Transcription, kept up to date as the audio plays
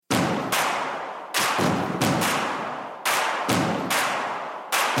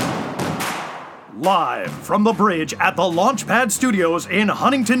Live from the bridge at the Launchpad Studios in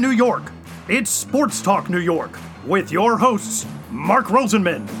Huntington, New York, it's Sports Talk New York with your hosts, Mark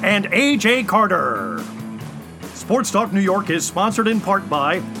Rosenman and AJ Carter. Sports Talk New York is sponsored in part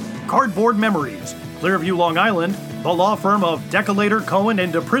by Cardboard Memories, Clearview, Long Island, the law firm of Decolator, Cohen,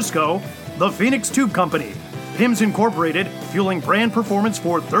 and DePrisco, the Phoenix Tube Company, PIMS Incorporated, fueling brand performance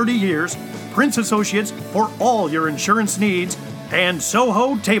for 30 years, Prince Associates for all your insurance needs, and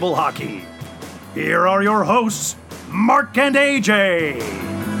Soho Table Hockey. Here are your hosts, Mark and AJ.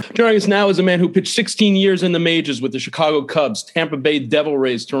 Joining us now is a man who pitched 16 years in the majors with the Chicago Cubs, Tampa Bay Devil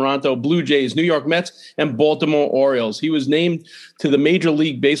Rays, Toronto Blue Jays, New York Mets, and Baltimore Orioles. He was named to the Major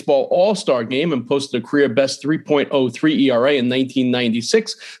League Baseball All-Star Game and posted a career-best 3.03 ERA in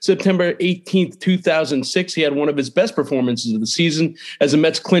 1996. September 18th, 2006, he had one of his best performances of the season as the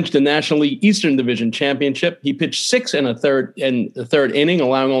Mets clinched the National League Eastern Division Championship. He pitched 6 and a third inning,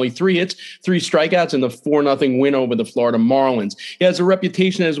 allowing only 3 hits, 3 strikeouts, and the 4-0 win over the Florida Marlins. He has a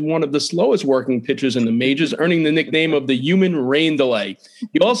reputation as one of the slowest working pitchers in the majors, earning the nickname of the human rain delay.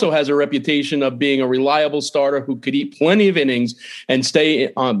 He also has a reputation of being a reliable starter who could eat plenty of innings and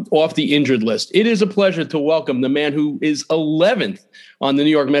stay off the injured list. It is a pleasure to welcome the man who is 11th on the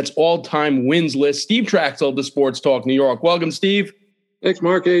New York Mets all-time wins list, Steve Trachsel to Sports Talk New York. Welcome, Steve. Thanks,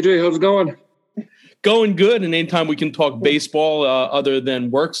 Mark. AJ, how's it going? Going good, and anytime we can talk baseball other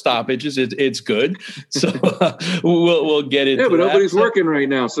than work stoppages, it's good. So we'll get into that. Yeah, but nobody's working right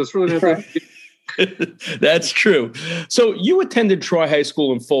now, so it's really not That's true. So you attended Troy High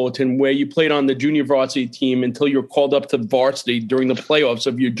School in Fullerton, where you played on the junior varsity team until you were called up to varsity during the playoffs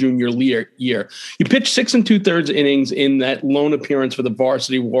of your junior year. You pitched 6 2/3 innings in that lone appearance for the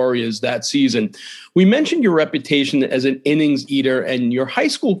Varsity Warriors that season. We mentioned your reputation as an innings eater, and your high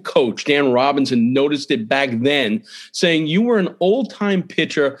school coach, Dan Robinson, noticed it back then, saying you were an old-time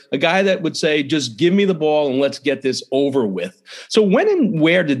pitcher, a guy that would say, just give me the ball and let's get this over with. So when and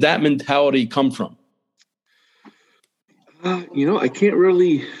where did that mentality come from? I can't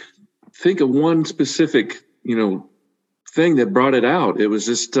really think of one specific, thing that brought it out. It was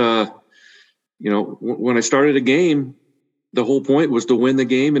just, when I started a game, the whole point was to win the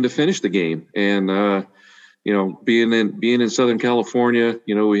game and to finish the game. And, being in Southern California,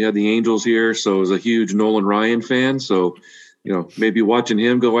 we had the Angels here. So I was a huge Nolan Ryan fan. So, maybe watching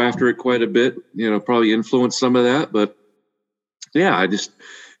him go after it quite a bit, probably influenced some of that. But yeah, I just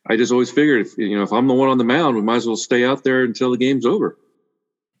always figured if I'm the one on the mound, we might as well stay out there until the game's over.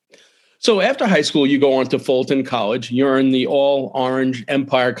 So after high school, you go on to Fulton College. You earn the All-Orange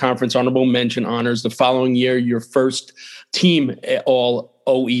Empire Conference Honorable Mention honors. The following year, your first team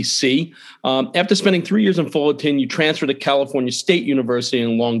All-OEC. After spending 3 years in Fullerton, you transferred to California State University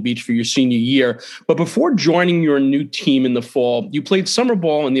in Long Beach for your senior year. But before joining your new team in the fall, you played summer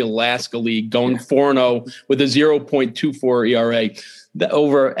ball in the Alaska League, going 4-0 with a 0.24 ERA.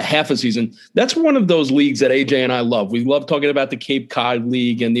 Over half a season. That's one of those leagues that AJ and I love. We love talking about the Cape Cod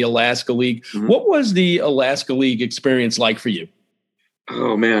League and the Alaska League. Mm-hmm. What was the Alaska League experience like for you?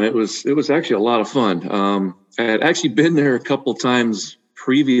 Oh man, it was actually a lot of fun. I had actually been there a couple times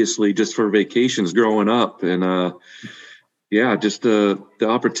previously just for vacations growing up. And just the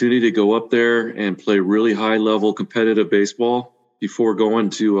opportunity to go up there and play really high level competitive baseball before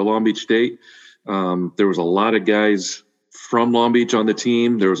going to Long Beach State. There was a lot of guys from Long Beach on the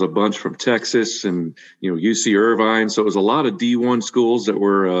team. There was a bunch from Texas and, UC Irvine. So it was a lot of D1 schools that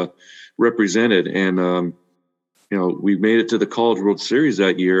were represented. And, we made it to the College World Series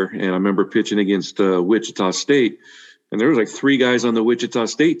that year. And I remember pitching against Wichita State. And there was like 3 guys on the Wichita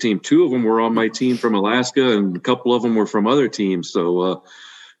State team. 2 of them were on my team from Alaska, and a couple of them were from other teams. So,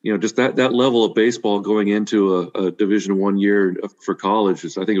 just that level of baseball going into a Division I year for college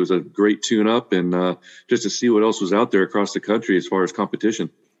I think it was a great tune-up, and just to see what else was out there across the country as far as competition.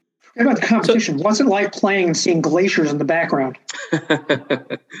 What about the competition? What's it like playing and seeing glaciers in the background?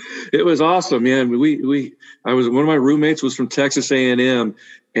 It was awesome, man. One of my roommates was from Texas A&M,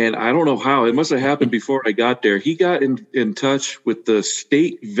 and I don't know how. It must have happened before I got there. He got in touch with the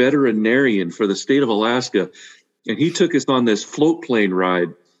state veterinarian for the state of Alaska, and he took us on this float plane ride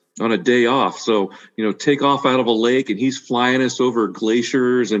on a day off. So, take off out of a lake, and he's flying us over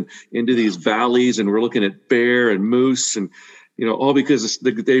glaciers and into these valleys, and we're looking at bear and moose, and all because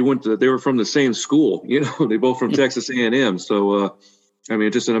they were from the same school. They both from Texas A&M. So,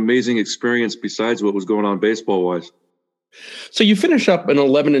 just an amazing experience besides what was going on baseball wise. So you finish up an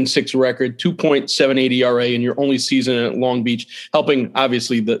 11-6 record, 2.78 ERA in your only season at Long Beach, helping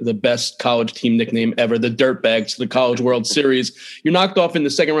obviously the best college team nickname ever, the Dirtbags, to the College World Series. You're knocked off in the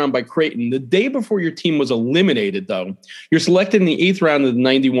second round by Creighton. The day before your team was eliminated, though, you're selected in the 8th round of the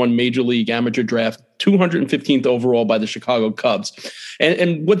 91 Major League Amateur Draft, 215th overall by the Chicago Cubs.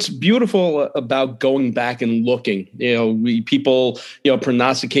 And what's beautiful about going back and looking, people,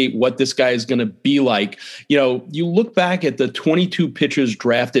 prognosticate what this guy is going to be like. You look back at the 22 pitchers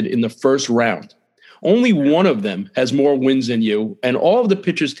drafted in the first round. Only one of them has more wins than you. And all of the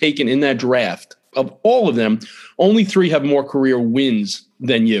pitchers taken in that draft, of all of them, only 3 have more career wins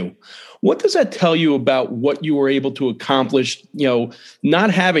than you. What does that tell you about what you were able to accomplish, not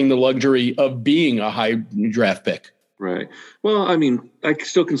having the luxury of being a high draft pick? Right. Well, I mean, I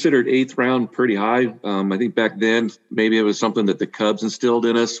still considered 8th round pretty high. I think back then, maybe it was something that the Cubs instilled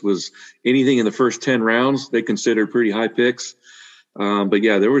in us, was anything in the first 10 rounds, they considered pretty high picks. But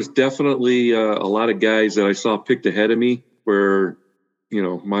yeah, there was definitely a lot of guys that I saw picked ahead of me where,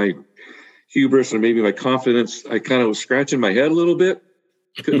 my hubris or maybe my confidence, I kind of was scratching my head a little bit.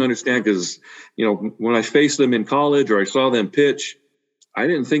 Couldn't understand because, when I faced them in college or I saw them pitch, I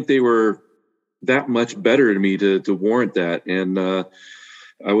didn't think they were that much better to me to warrant that. And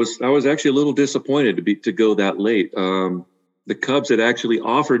I was actually a little disappointed to go that late. The Cubs had actually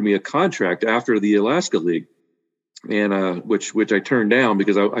offered me a contract after the Alaska League, and which I turned down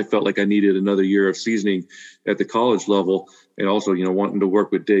because I felt like I needed another year of seasoning at the college level, and also wanting to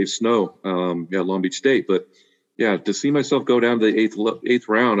work with Dave Snow at Long Beach State. But yeah, to see myself go down to the eighth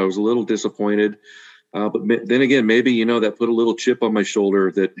round, I was a little disappointed. But then again, maybe, that put a little chip on my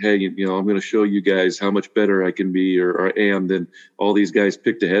shoulder that, hey, I'm going to show you guys how much better I can be or I am than all these guys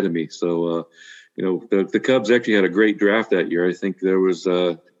picked ahead of me. So, the Cubs actually had a great draft that year. I think there was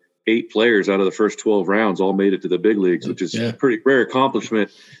 8 players out of the first 12 rounds all made it to the big leagues, which is a pretty rare accomplishment.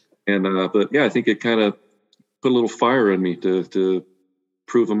 And but yeah, I think it kind of put a little fire in me to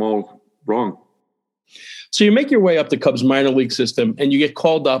prove them all wrong. So you make your way up the Cubs minor league system and you get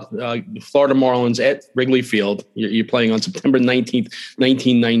called up, Florida Marlins at Wrigley Field. You're playing on September 19th,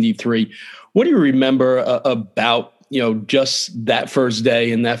 1993. What do you remember about, just that first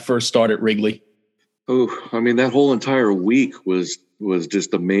day and that first start at Wrigley? Oh, I mean, that whole entire week was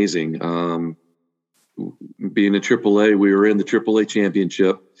just amazing. Being in AAA, we were in the AAA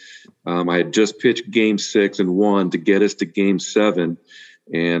championship. I had just pitched Game 6 and won to get us to Game 7.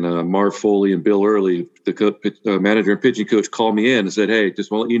 And Marv Foley and Bill Early, the manager and pitching coach, called me in and said, hey, just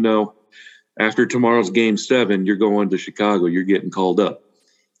want to let you know, after tomorrow's Game 7, you're going to Chicago. You're getting called up.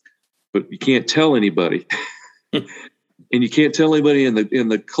 But you can't tell anybody. And you can't tell anybody in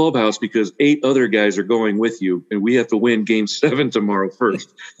the clubhouse because 8 other guys are going with you, and we have to win Game 7 tomorrow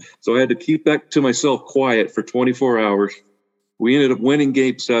first. So I had to keep that to myself quiet for 24 hours. We ended up winning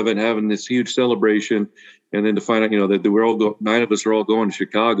Game 7, having this huge celebration. And then to find out, that we're all 9 of us are all going to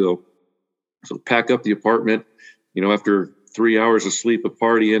Chicago. So pack up the apartment, after 3 hours of sleep, of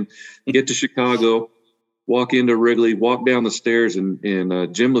partying, get to Chicago, walk into Wrigley, walk down the stairs, and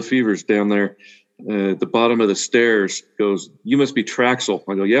Jim Lefevre's down there at the bottom of the stairs, goes, "You must be Traxel."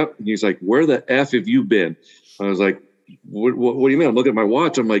 I go, "Yep." And he's like, "Where the F have you been?" I was like, what do you mean? I'm looking at my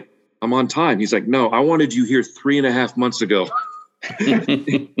watch. I'm like, "I'm on time." He's like, "No, I wanted you here 3.5 months ago."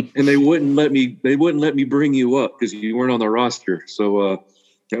 And they wouldn't let me bring you up because you weren't on the roster. So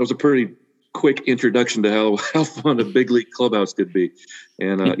that was a pretty quick introduction to how fun a big league clubhouse could be.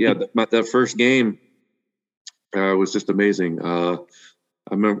 And that first game was just amazing.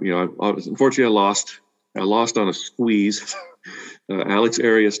 I remember, unfortunately I lost. I lost on a squeeze. Alex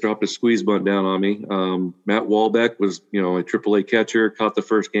Arias dropped a squeeze bunt down on me. Matt Walbeck was, a AAA catcher, caught the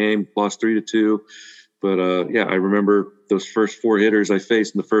first game, lost 3-2. But I remember those first 4 hitters I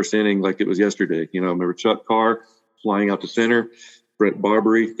faced in the first inning like it was yesterday. I remember Chuck Carr flying out to center. Brett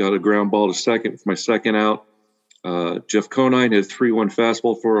Barbary got a ground ball to second for my second out. Jeff Conine had 3-1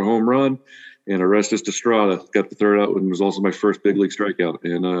 fastball for a home run. And Orestes Estrada got the third out and was also my first big league strikeout.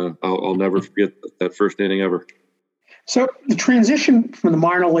 And I'll never forget that first inning ever. So the transition from the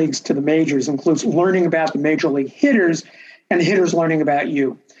minor leagues to the majors includes learning about the major league hitters and the hitters learning about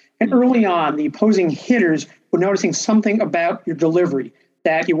you. And early on, the opposing hitters were noticing something about your delivery,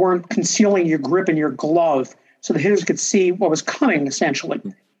 that you weren't concealing your grip in your glove so the hitters could see what was coming, essentially.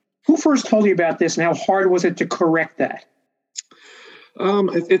 Who first told you about this, and how hard was it to correct that?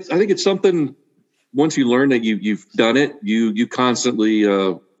 I think it's something, once you learn that you've done it, you constantly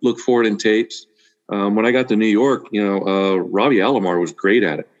look for it in tapes. When I got to New York, Robbie Alomar was great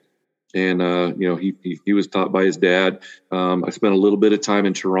at it. And, he was taught by his dad. I spent a little bit of time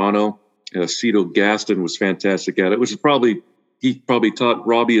in Toronto. Cito Gaston was fantastic at it, which is he probably taught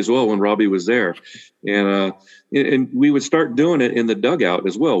Robbie as well when Robbie was there. And we would start doing it in the dugout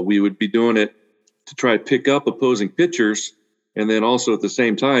as well. We would be doing it to try to pick up opposing pitchers and then also at the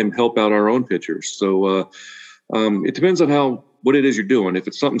same time help out our own pitchers. So it depends on what it is you're doing. If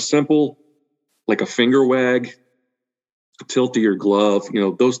it's something simple like a finger wag, a tilt to your glove,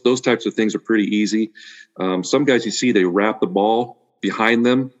 those types of things are pretty easy. Some guys you see, they wrap the ball behind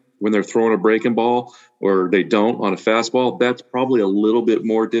them when they're throwing a breaking ball, or they don't on a fastball. That's probably a little bit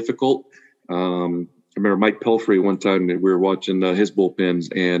more difficult. I remember Mike Pelfrey one time that we were watching his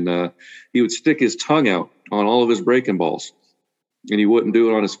bullpens, and he would stick his tongue out on all of his breaking balls, and he wouldn't do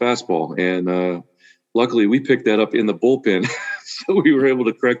it on his fastball. And luckily, we picked that up in the bullpen, so we were able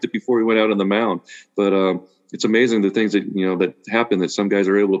to correct it before we went out on the mound. But it's amazing the things that happen that some guys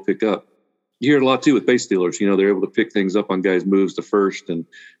are able to pick up. You hear it a lot too with base stealers. They're able to pick things up on guys' moves to first, and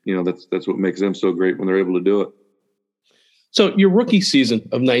that's what makes them so great when they're able to do it. So your rookie season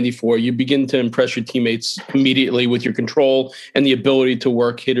of 94, you begin to impress your teammates immediately with your control and the ability to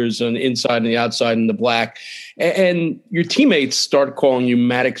work hitters on the inside and the outside and the black. And your teammates start calling you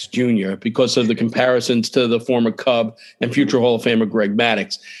Maddux Jr. because of the comparisons to the former Cub and future Hall of Famer Greg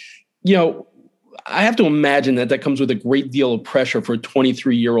Maddux. I have to imagine that comes with a great deal of pressure for a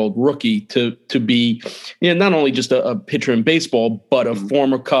 23-year-old rookie to be, not only just a pitcher in baseball, but a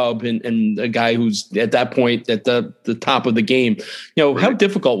former Cub and a guy who's at that point at the top of the game. Right. How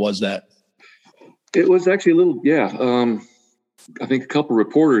difficult was that? It was actually a little, I think a couple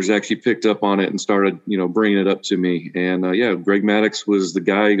reporters actually picked up on it and started, bringing it up to me. And Greg Maddux was the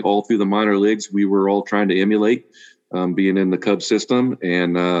guy all through the minor leagues we were all trying to emulate, being in the Cubs system.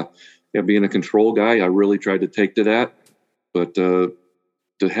 And, being a control guy, I really tried to take to that. But to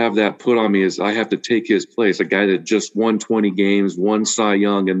have that put on me is I have to take his place, a guy that just won 20 games, won Cy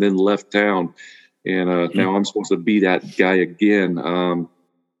Young, and then left town. And now I'm supposed to be that guy again.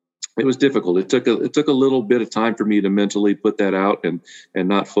 It was difficult. It took a little bit of time for me to mentally put that out and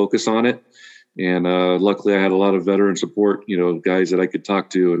not focus on it. And luckily, I had a lot of veteran support, guys that I could talk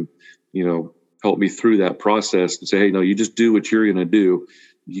to and, help me through that process and say, hey, no, you just do what you're going to do.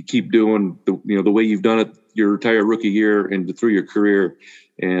 You keep doing the way you've done it your entire rookie year and through your career,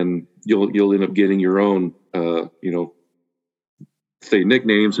 and you'll end up getting your own, say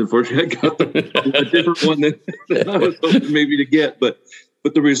nicknames. Unfortunately, I got a different one than I was hoping maybe to get, but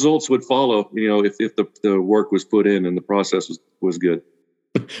the results would follow, if the work was put in and the process was good.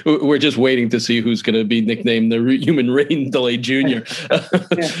 We're just waiting to see who's going to be nicknamed the Human Rain Delay Jr.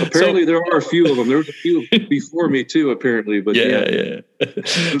 Apparently, there are a few of them. There was a few before me too, apparently. But yeah.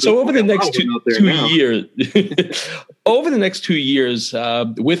 So over the next 2 years,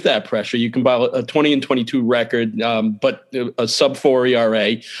 with that pressure, you compile a 20-22 record, but a sub-4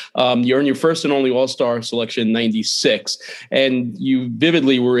 ERA. You earn your first and only All-Star selection in '96, and you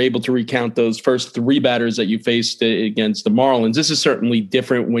vividly were able to recount those first three batters that you faced against the Marlins. This is certainly different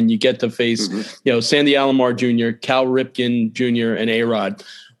when you get to face, Sandy Alomar Jr., Cal Ripken Jr., and A-Rod.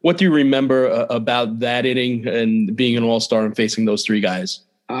 What do you remember about that inning and being an All-Star and facing those three guys?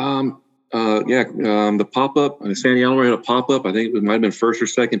 The pop-up. Sandy Alomar hit a pop-up. I think it might have been first or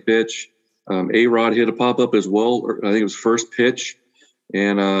second pitch. A-Rod hit a pop-up as well. I think it was first pitch.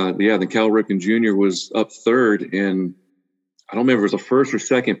 And, then Cal Ripken Jr. was up third. And I don't remember if it was a first or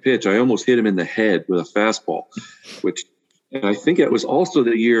second pitch. I almost hit him in the head with a fastball, and I think it was also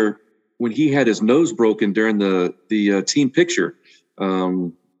the year when he had his nose broken during the team picture.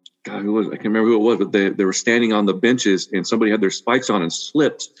 Who was? I can't remember who it was, but they were standing on the benches and somebody had their spikes on and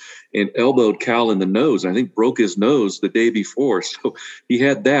slipped and elbowed Cal in the nose. I think broke his nose the day before. So he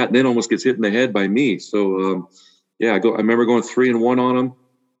had that and then almost gets hit in the head by me. So, I remember going 3-1 on him,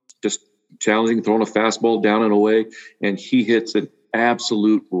 just challenging, throwing a fastball down and away. And he hits an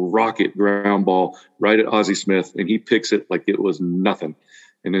absolute rocket ground ball right at Ozzie Smith. And he picks it like it was nothing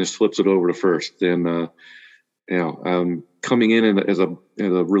and then just flips it over to first. And, coming in as a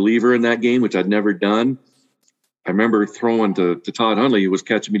reliever in that game, which I'd never done. I remember throwing to Todd Hundley, who was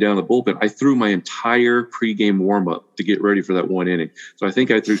catching me down the bullpen. I threw my entire pregame warm-up to get ready for that one inning. So I think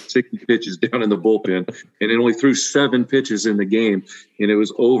I threw 60 pitches down in the bullpen and then only threw 7 pitches in the game. And it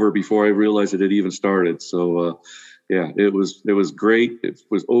was over before I realized it had even started. So, it was great. It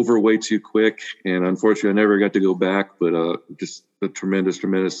was over way too quick. And unfortunately, I never got to go back, but just a tremendous,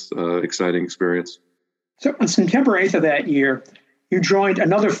 exciting experience. So on September 8th of that year, you joined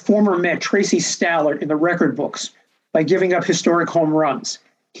another former Met, Tracy Stallard, in the record books by giving up historic home runs.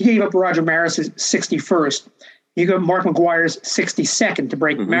 He gave up Roger Maris's 61st. You got Mark McGwire's 62nd to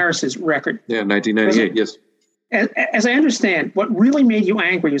break Maris's record. Yeah, 1998, yes. As I understand, what really made you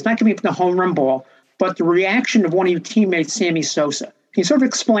angry was not giving up the home run ball, but the reaction of one of your teammates, Sammy Sosa. Can you sort of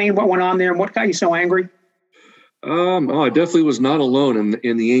explain what went on there and what got you so angry? I definitely was not alone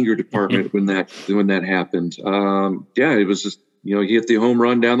in the anger department when that happened. It was just, he hit the home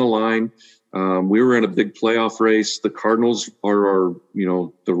run down the line. We were in a big playoff race. The Cardinals are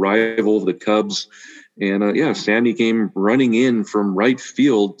the rival of the Cubs. And Sammy came running in from right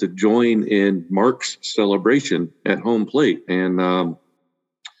field to join in Mark's celebration at home plate. And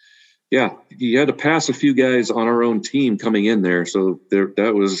he had to pass a few guys on our own team coming in there. So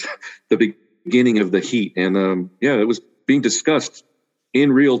that was the beginning of the heat. And it was being discussed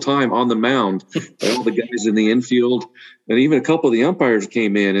in real time on the mound by all the guys in the infield. And even a couple of the umpires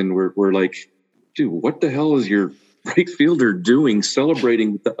came in and were like, dude, what the hell is your right fielder doing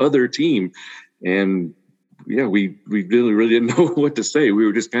celebrating with the other team? And we really didn't know what to say. We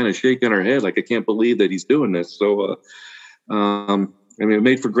were just kind of shaking our head like, I can't believe that he's doing this. So, it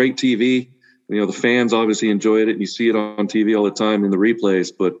made for great TV. The fans obviously enjoyed it. And you see it on TV all the time in the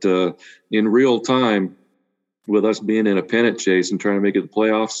replays. But in real time, with us being in a pennant chase and trying to make it the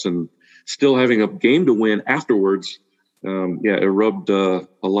playoffs and still having a game to win afterwards, it rubbed a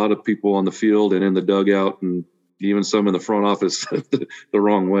lot of people on the field and in the dugout and even some in the front office the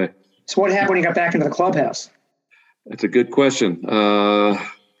wrong way. So what happened when you got back into the clubhouse? That's a good question. I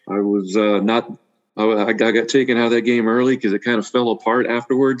was I got taken out of that game early because it kind of fell apart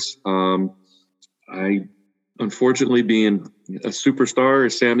afterwards. I, unfortunately, being a superstar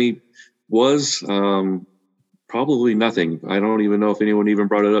as Sammy was, probably nothing. I don't even know if anyone even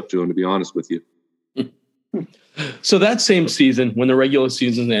brought it up to him, to be honest with you. So that same season, when the regular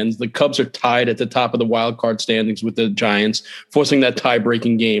season ends, the Cubs are tied at the top of the wild card standings with the Giants, forcing that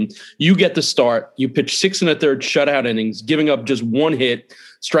tie-breaking game. You get the start. You pitch 6 1/3 shutout innings, giving up just 1 hit,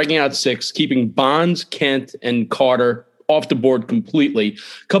 striking out 6, keeping Bonds, Kent, and Carter off the board completely.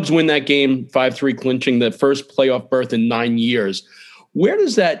 Cubs win that game 5-3, clinching the first playoff berth in 9 years. Where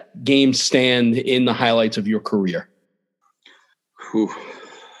does that game stand in the highlights of your career? Whew.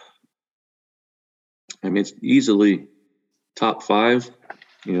 It's easily top 5,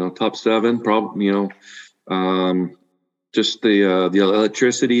 top 7, probably, just the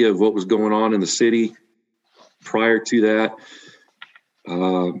electricity of what was going on in the city prior to that,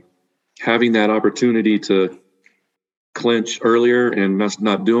 having that opportunity to clinch earlier and us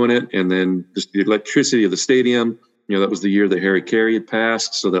not doing it. And then just the electricity of the stadium, that was the year that Harry Carey had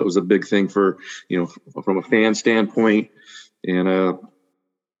passed. So that was a big thing for, from a fan standpoint. And,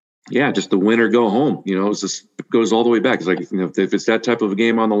 just the win or go home. It goes all the way back. It's like, if it's that type of a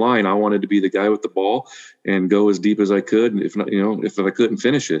game on the line, I wanted to be the guy with the ball and go as deep as I could. If not, if I couldn't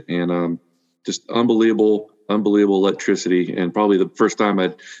finish it, and just unbelievable electricity, and probably the first time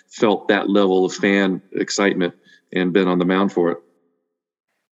I'd felt that level of fan excitement and been on the mound for it.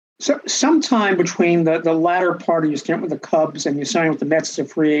 So sometime between the latter part of your stint with the Cubs and you signed with the Mets as a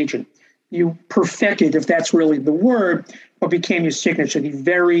free agent, you perfected, if that's really the word, what became your signature, the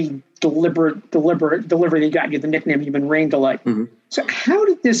very deliberate delivery that got you the nickname you've been Rain Delight. Mm-hmm. So how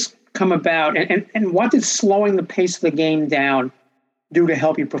did this come about, and what did slowing the pace of the game down do to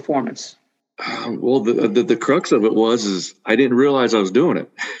help your performance? Well, the crux of it is I didn't realize I was doing it.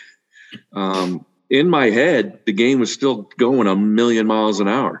 In my head, the game was still going a million miles an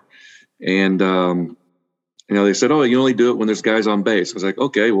hour. And, they said, oh, you only do it when there's guys on base. I was like,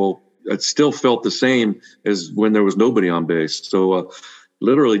 okay, well, it still felt the same as when there was nobody on base. So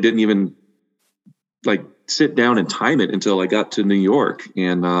literally didn't even sit down and time it until I got to New York.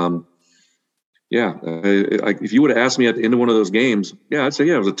 And if you would have asked me at the end of one of those games, I'd say,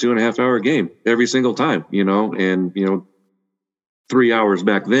 it was a 2.5 hour game every single time, and 3 hours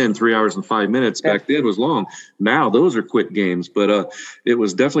back then, 3 hours and 5 minutes back then was long. Now those are quick games, but it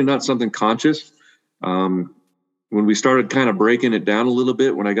was definitely not something conscious. When we started kind of breaking it down a little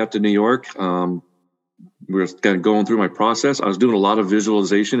bit, when I got to New York, we were kind of going through my process. I was doing a lot of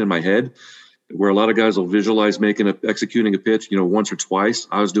visualization in my head, where a lot of guys will visualize executing a pitch, once or twice.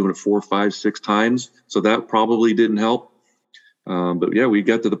 I was doing it 4, 5, 6 times. So that probably didn't help. But we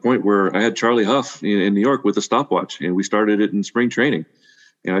got to the point where I had Charlie Huff in New York with a stopwatch, and we started it in spring training.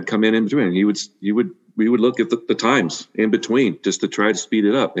 And I'd come in between, and we would look at the times in between just to try to speed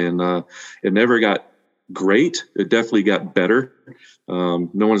it up. And it never got great. It definitely got better. No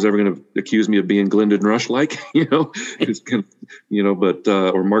one's ever going to accuse me of being Glendon Rush like, but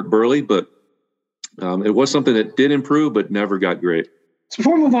or Mark Burley. But it was something that did improve, but never got great. So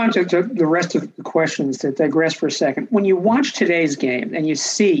before we move on to the rest of the questions, to digress for a second, when you watch today's game and you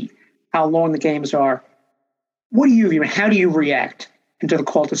see how long the games are, what do you view? How do you react? and to the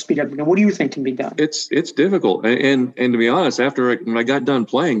call to speed up the game? What do you think can be done? It's difficult. And to be honest, when I got done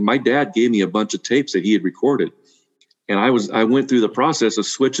playing, my dad gave me a bunch of tapes that he had recorded. And I went through the process of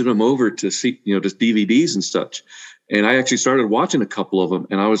switching them over to see, just DVDs and such. And I actually started watching a couple of them,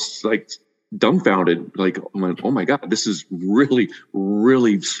 and I was like dumbfounded. Like, I went, oh my God, this is really,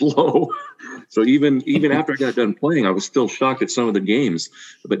 really slow. So even after I got done playing, I was still shocked at some of the games.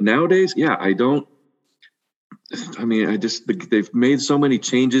 But nowadays, they've made so many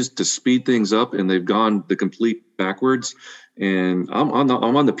changes to speed things up, and they've gone the complete backwards. And I'm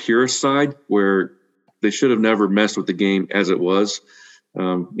on the purist side, where they should have never messed with the game as it was.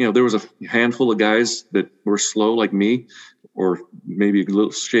 There was a handful of guys that were slow like me, or maybe a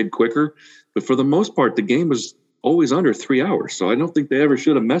little shade quicker. But for the most part, the game was always under 3 hours. So I don't think they ever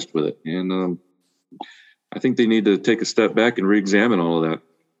should have messed with it. And I think they need to take a step back and re-examine all of that.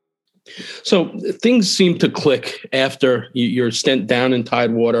 So things seem to click after your stint down in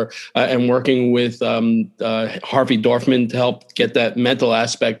Tidewater and working with Harvey Dorfman to help get that mental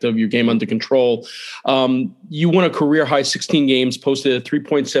aspect of your game under control. You won a career-high 16 games, posted a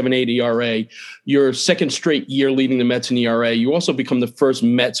 3.78 ERA, your second straight year leading the Mets in ERA. You also become the first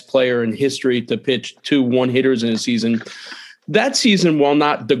Mets player in history to pitch 2 one-hitters in a season. That season, while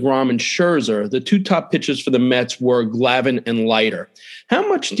not DeGrom and Scherzer, the 2 top pitchers for the Mets were Glavine and Leiter. How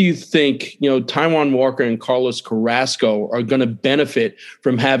much do you think, Taijuan Walker and Carlos Carrasco are going to benefit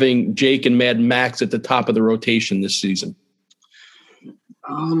from having Jake and Mad Max at the top of the rotation this season?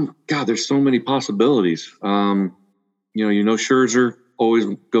 God, there's so many possibilities. Scherzer always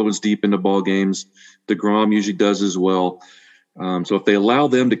goes deep into ball games. DeGrom usually does as well. So if they allow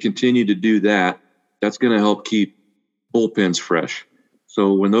them to continue to do that, that's going to help keep bullpens fresh.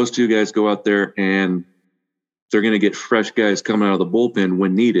 So when those 2 guys go out there, and they're going to get fresh guys coming out of the bullpen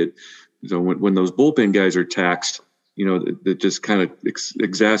when needed. So when those bullpen guys are taxed, that just kind of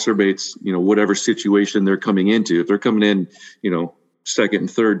exacerbates, whatever situation they're coming into. If they're coming in, second and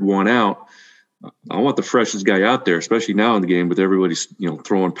third, 1 out, I want the freshest guy out there, especially now in the game with everybody,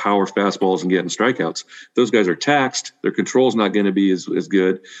 throwing power fastballs and getting strikeouts. Those guys are taxed. Their control's not going to be as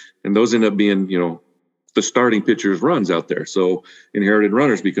good. And those end up being, the starting pitcher's runs out there. So inherited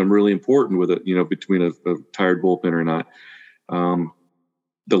runners become really important with it, between a tired bullpen or not.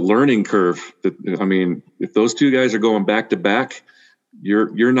 The learning curve, if those 2 guys are going back to back,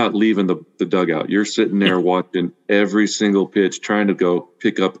 you're not leaving the dugout. You're sitting there watching every single pitch, trying to go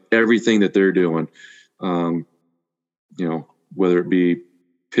pick up everything that they're doing. Whether it be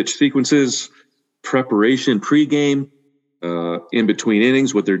pitch sequences, preparation, pregame, in between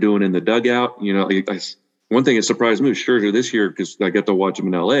innings, what they're doing in the dugout. One thing that surprised me was Scherzer this year, because I got to watch him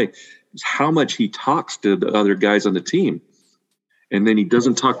in LA, is how much he talks to the other guys on the team. And then he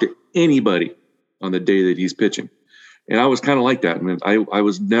doesn't talk to anybody on the day that he's pitching. And I was kind of like that. I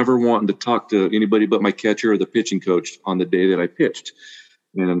was never wanting to talk to anybody but my catcher or the pitching coach on the day that I pitched.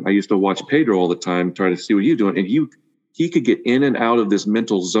 And I used to watch Pedro all the time, try to see what he was doing. And he could get in and out of this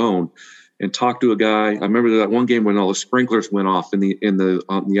mental zone and talk to a guy. I remember that one game when all the sprinklers went off on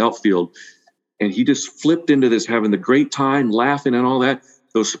the outfield, and he just flipped into this, having the great time, laughing and all that.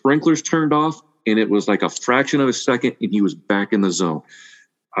 Those sprinklers turned off, and it was like a fraction of a second, and he was back in the zone.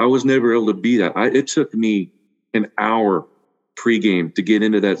 I was never able to be that. It took me an hour pregame to get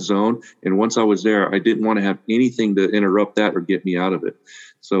into that zone, and once I was there, I didn't want to have anything to interrupt that or get me out of it.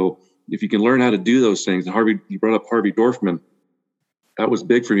 So if you can learn how to do those things, and you brought up Harvey Dorfman, that was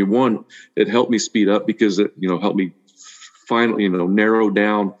big for me. One, it helped me speed up because it, helped me finally, narrow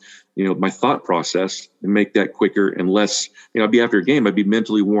down, my thought process and make that quicker and less, I'd be after a game, I'd be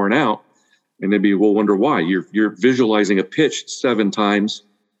mentally worn out, and they'd be, well, wonder why. You're visualizing a pitch 7 times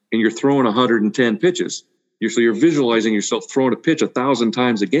and you're throwing 110 pitches. So you're visualizing yourself throwing a pitch 1,000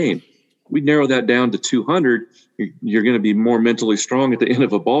 times a game. We narrow that down to 200. You're going to be more mentally strong at the end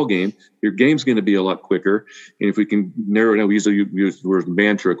of a ball game. Your game's going to be a lot quicker. And if we can narrow it down, we usually use the word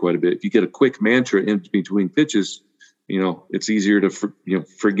mantra quite a bit. If you get a quick mantra in between pitches, it's easier to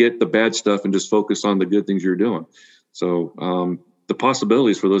forget the bad stuff and just focus on the good things you're doing. So the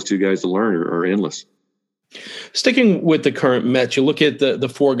possibilities for those 2 guys to learn are endless. Sticking with the current Mets, you look at the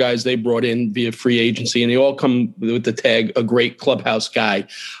 4 guys they brought in via free agency, and they all come with the tag, a great clubhouse guy.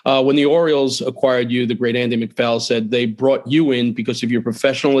 When the Orioles acquired you, the great Andy McPhail said they brought you in because of your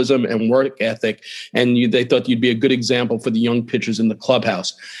professionalism and work ethic, and they thought you'd be a good example for the young pitchers in the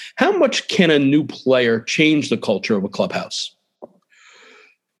clubhouse. How much can a new player change the culture of a clubhouse?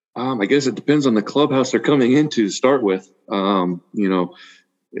 I guess it depends on the clubhouse they're coming into to start with. The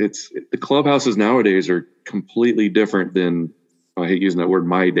clubhouses nowadays are completely different than, I hate using that word,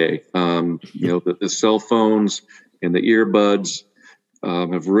 my day. The cell phones and the earbuds,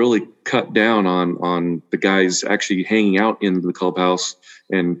 have really cut down on the guys actually hanging out in the clubhouse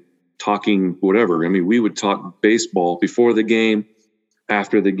and talking whatever. I mean, we would talk baseball before the game,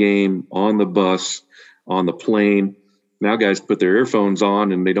 after the game, on the bus, on the plane. Now guys put their earphones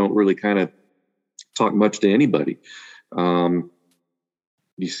on and they don't really kind of talk much to anybody.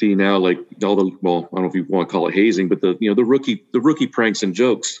 You see now, like all the, well, I don't know if you want to call it hazing, but the rookie pranks and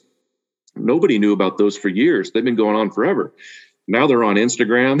jokes. Nobody knew about those for years. They've been going on forever. Now they're on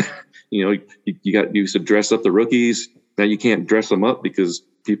Instagram. You used to dress up the rookies. Now you can't dress them up because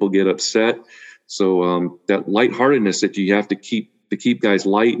people get upset. So that lightheartedness that you have to keep guys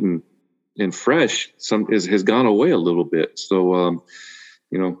light and fresh has gone away a little bit. So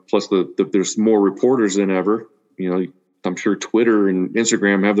plus there's more reporters than ever. I'm sure Twitter and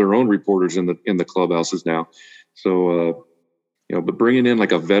Instagram have their own reporters in the clubhouses now. So but bringing in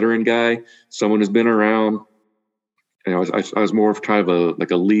like a veteran guy, someone who's been around. I was more of kind of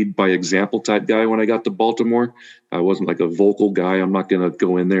a lead by example type guy when I got to Baltimore. I wasn't like a vocal guy. I'm not going to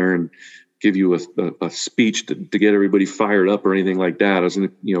go in there and give you a speech to get everybody fired up or anything like that. I was going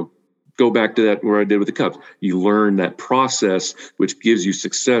to, go back to that where I did with the Cubs. You learn that process, which gives you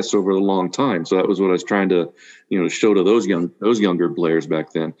success over a long time. So that was what I was trying to, show to those younger players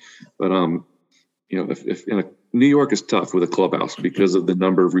back then. But if New York is tough with a clubhouse because of the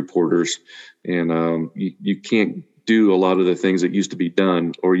number of reporters, and you can't do a lot of the things that used to be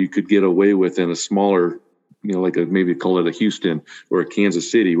done, or you could get away with in a smaller, maybe call it a Houston or a Kansas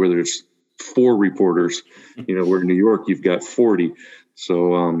City where there's 4 reporters, where in New York you've got 40.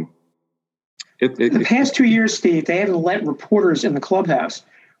 So the past 2 years, Steve, they haven't let reporters in the clubhouse.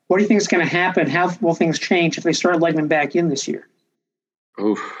 What do you think is going to happen? How will things change if they start letting them back in this year?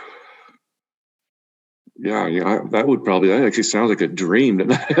 Oh, yeah, that actually sounds like a dream to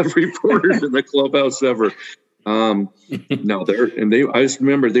not have reporters in the clubhouse ever. No, I just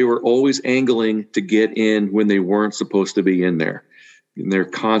remember they were always angling to get in when they weren't supposed to be in there. And they're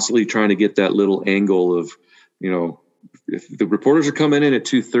constantly trying to get that little angle of, if the reporters are coming in at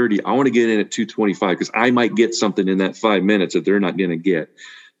 2:30, I want to get in at 2:25 because I might get something in that 5 minutes that they're not going to get.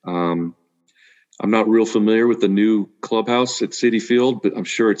 I'm not real familiar with the new clubhouse at Citi Field, but I'm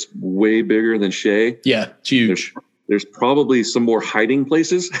sure it's way bigger than Shea. Yeah, it's huge. There's probably some more hiding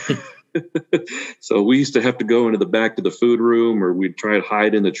places. So we used to have to go into the back to the food room, or we'd try to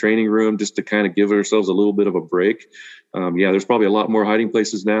hide in the training room just to kind of give ourselves a little bit of a break. There's probably a lot more hiding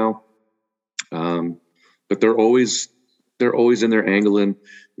places now. But they're always in there angling.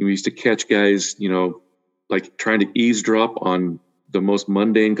 We used to catch guys, like trying to eavesdrop on the most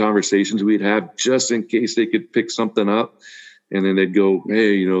mundane conversations we'd have just in case they could pick something up. And then they'd go,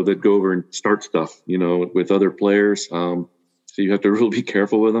 hey, they'd go over and start stuff, with other players. So you have to really be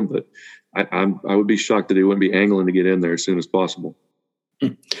careful with them. But I would be shocked that they wouldn't be angling to get in there as soon as possible.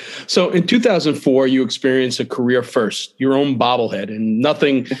 So in 2004, you experienced a career first, your own bobblehead, and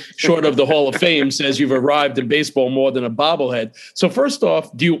nothing short of the Hall of Fame says you've arrived in baseball more than a bobblehead. So first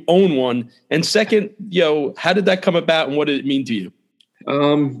off, do you own one? And second, how did that come about and what did it mean to you?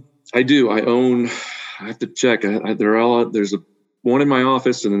 I do. I have to check. There's one in my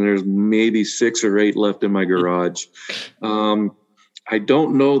office, and then there's maybe 6 or 8 left in my garage. I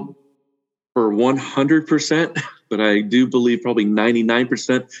don't know for 100%, but I do believe probably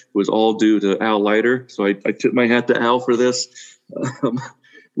 99% was all due to Al Leiter. So I tip my hat to Al for this.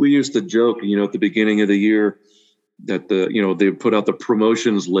 We used to joke, at the beginning of the year that they put out the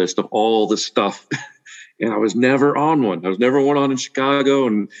promotions list of all the stuff. And I was never on one. I was never on in Chicago,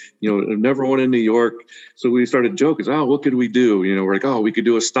 and never one in New York. So we started joking, what could we do? We're like, we could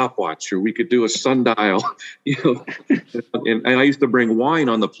do a stopwatch, or we could do a sundial. And I used to bring wine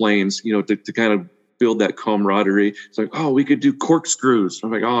on the planes, to kind of build that camaraderie. It's like, we could do corkscrews.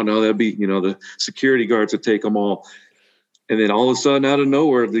 I'm like, no, that'd be, the security guards would take them all. And then all of a sudden, out of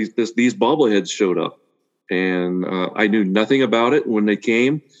nowhere, these bobbleheads showed up, and I knew nothing about it when they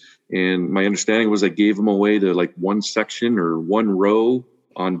came. And my understanding was I gave them away to like one section or one row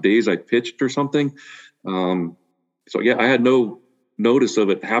on days I pitched or something. I had no notice of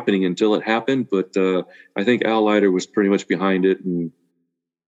it happening until it happened. But I think Al Leiter was pretty much behind it and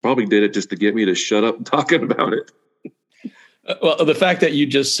probably did it just to get me to shut up talking about it. Well, the fact that you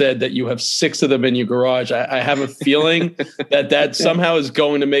just said that you have 6 of them in your garage, I have a feeling that somehow is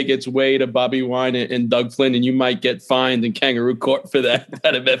going to make its way to Bobby Wine and Doug Flynn, and you might get fined in kangaroo court for that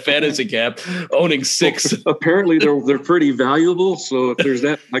at fantasy camp, owning 6. Well, apparently, they're pretty valuable. So if there's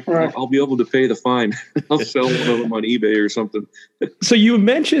that, I'll be able to pay the fine. I'll sell one of them on eBay or something. So you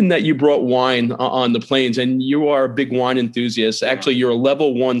mentioned that you brought wine on the planes, and you are a big wine enthusiast. Actually, you're a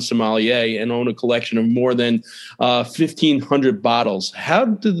level 1 sommelier and own a collection of more than 1,500 600 bottles. How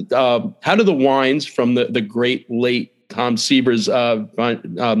do the wines from the great late Tom Seaver's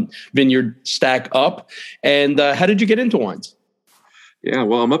vineyard stack up? And how did you get into wines? Yeah,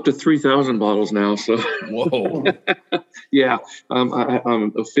 well, I'm up to 3,000 bottles now. So, whoa, yeah,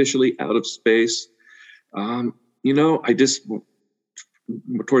 I'm officially out of space. I just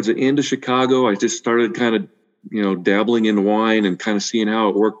towards the end of Chicago, I just started kind of dabbling in wine and kind of seeing how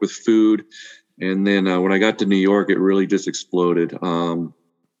it worked with food. And then when I got to New York, it really just exploded.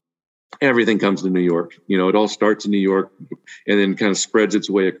 Everything comes to New York. It all starts in New York and then kind of spreads its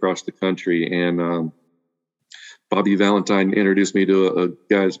way across the country. And Bobby Valentine introduced me to a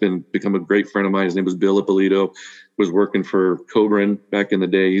guy that's become a great friend of mine. His name was Bill Ippolito, was working for Cobran back in the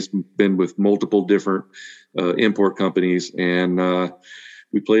day. He's been with multiple different import companies. And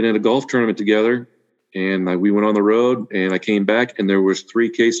we played in a golf tournament together. And we went on the road, and I came back, and there was 3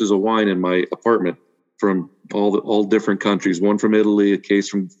 cases of wine in my apartment from all different countries. One from Italy, a case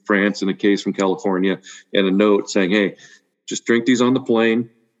from France, and a case from California, and a note saying, "Hey, just drink these on the plane.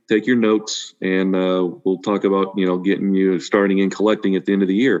 Take your notes, and we'll talk about getting you starting and collecting at the end of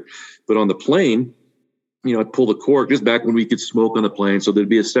the year." But on the plane, I'd pull the cork. This is back when we could smoke on the plane, so there'd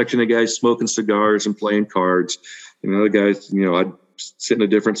be a section of guys smoking cigars and playing cards, and other guys, I'd sit in a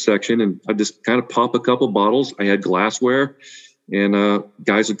different section, and I just kind of pop a couple bottles. I had glassware, and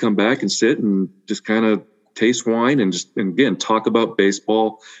guys would come back and sit and just kind of taste wine and again talk about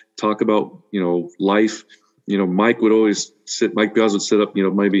baseball, talk about life. Mike Buzz would sit up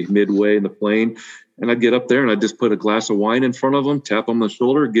maybe midway in the plane, and I'd get up there and I'd just put a glass of wine in front of them, tap them on the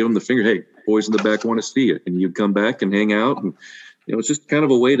shoulder, give them the finger, "Hey, boys in the back want to see you," and you'd come back and hang out, and it's just kind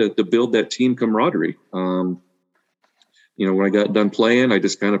of a way to build that team camaraderie. When I got done playing, I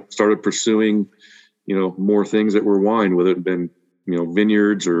just kind of started pursuing, more things that were wine, whether it had been,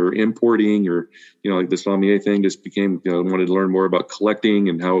 vineyards or importing or, like the sommelier thing just became, I wanted to learn more about collecting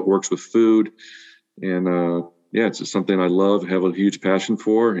and how it works with food. And, it's just something I love, have a huge passion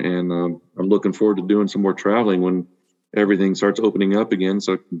for. And I'm looking forward to doing some more traveling when everything starts opening up again,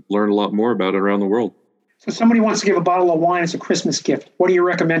 so I can learn a lot more about it around the world. So somebody wants to give a bottle of wine as a Christmas gift. What do you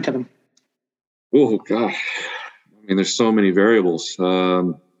recommend to them? Oh, gosh. There's so many variables.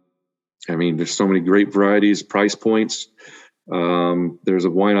 There's so many great varieties, price points. There's a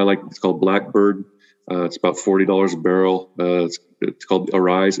wine I like. It's called Blackbird. It's about $40 a barrel. It's called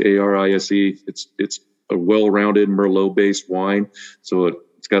Arise, A-R-I-S-E. It's a well-rounded Merlot-based wine. So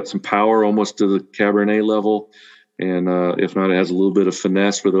it's got some power almost to the Cabernet level. And if not, it has a little bit of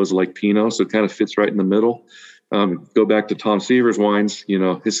finesse for those who like Pinot. So it kind of fits right in the middle. Go back to Tom Seaver's wines.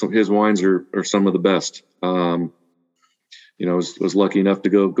 His wines are some of the best. Was lucky enough to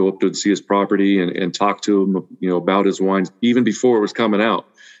go up to and see his property and talk to him, about his wines even before it was coming out.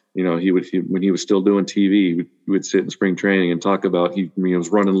 When he was still doing TV, he would sit in spring training and talk about, he was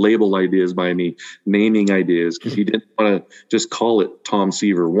running label ideas by me, naming ideas, because he didn't want to just call it Tom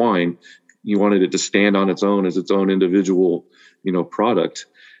Seaver wine. He wanted it to stand on its own as its own individual, product.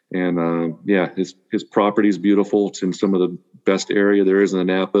 And his property is beautiful. It's in some of the best area there is in the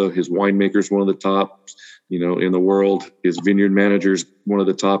Napa. His winemaker is one of the top, in the world. His vineyard manager is one of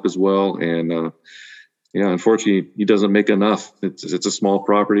the top as well. And unfortunately, he doesn't make enough. It's a small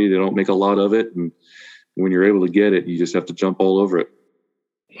property. They don't make a lot of it. And when you're able to get it, you just have to jump all over it.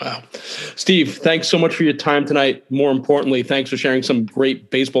 Wow. Steve, thanks so much for your time tonight. More importantly, thanks for sharing some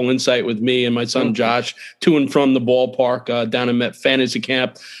great baseball insight with me and my son, Josh, to and from the ballpark down in Met Fantasy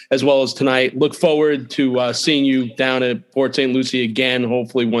Camp, as well as tonight. Look forward to seeing you down at Port St. Lucie again,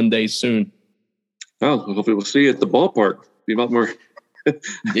 hopefully one day soon. Oh, hopefully we'll see you at the ballpark. Be a lot more.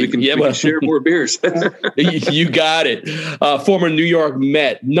 We can share more beers. You got it. Former New York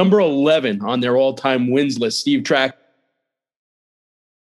Met, number 11 on their all-time wins list, Steve Track.